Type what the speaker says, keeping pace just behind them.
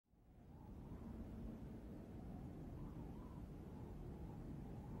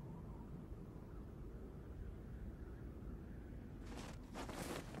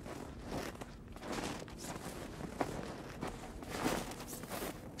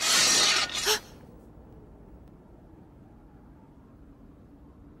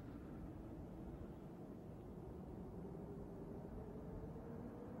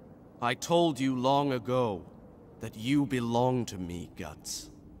I told you long ago that you belong to me,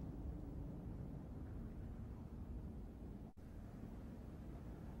 Guts.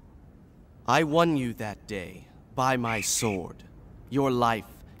 I won you that day, by my sword. Your life,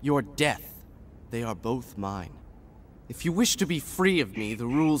 your death, they are both mine. If you wish to be free of me, the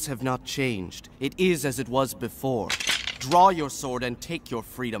rules have not changed. It is as it was before. Draw your sword and take your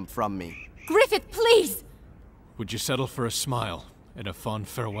freedom from me. Griffith, please! Would you settle for a smile and a fond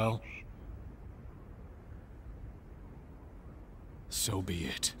farewell? So be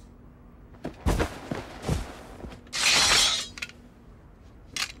it.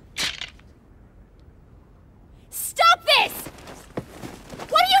 Stop this!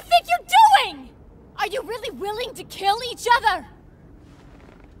 What do you think you're doing? Are you really willing to kill each other?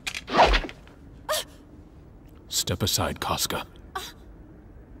 Step aside, Casca.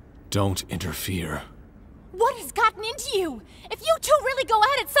 Don't interfere. What has gotten into you? If you two really go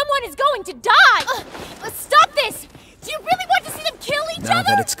at it, someone is going to die! Stop this! Do you really want to see them kill each other? Now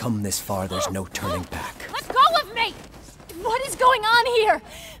that it's come this far, there's no turning back. Let go of me! What is going on here?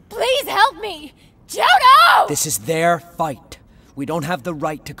 Please help me! Judo! This is their fight. We don't have the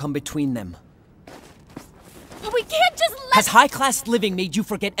right to come between them. But we can't just let— Has high-class living made you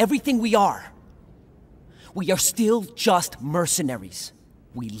forget everything we are? We are still just mercenaries.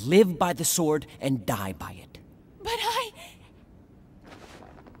 We live by the sword and die by it. But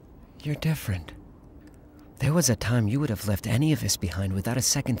You're different. There was a time you would have left any of us behind without a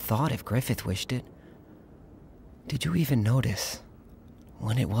second thought if Griffith wished it. Did you even notice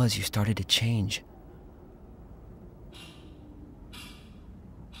when it was you started to change?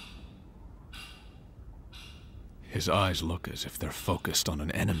 His eyes look as if they're focused on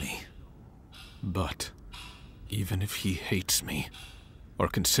an enemy. But even if he hates me, or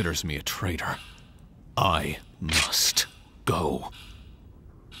considers me a traitor, I must go.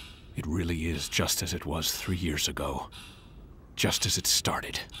 It really is just as it was 3 years ago. Just as it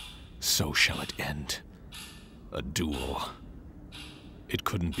started, so shall it end. A duel. It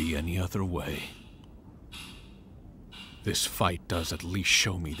couldn't be any other way. This fight does at least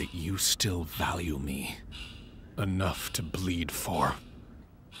show me that you still value me. Enough to bleed for.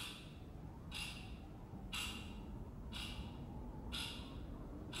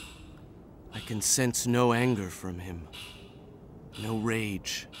 I can sense no anger from him. No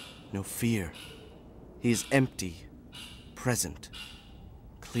rage, no fear. He is empty, present,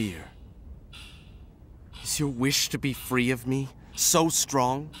 clear. Is your wish to be free of me so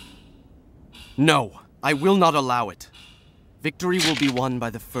strong? No, I will not allow it. Victory will be won by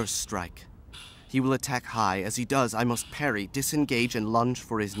the first strike. He will attack high. As he does, I must parry, disengage, and lunge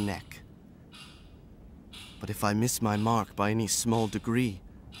for his neck. But if I miss my mark by any small degree,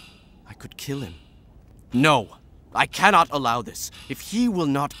 I could kill him. No, I cannot allow this. If he will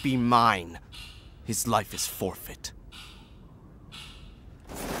not be mine, his life is forfeit.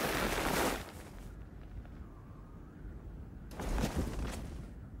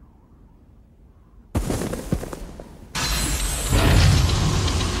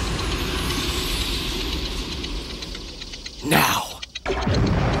 Now!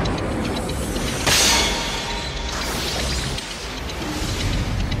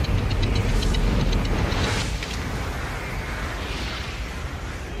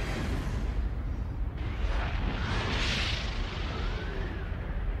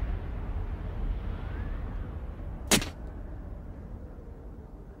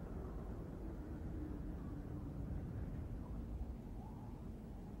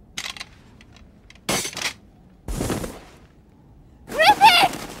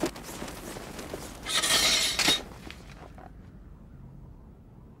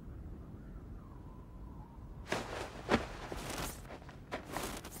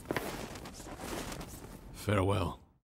 Farewell.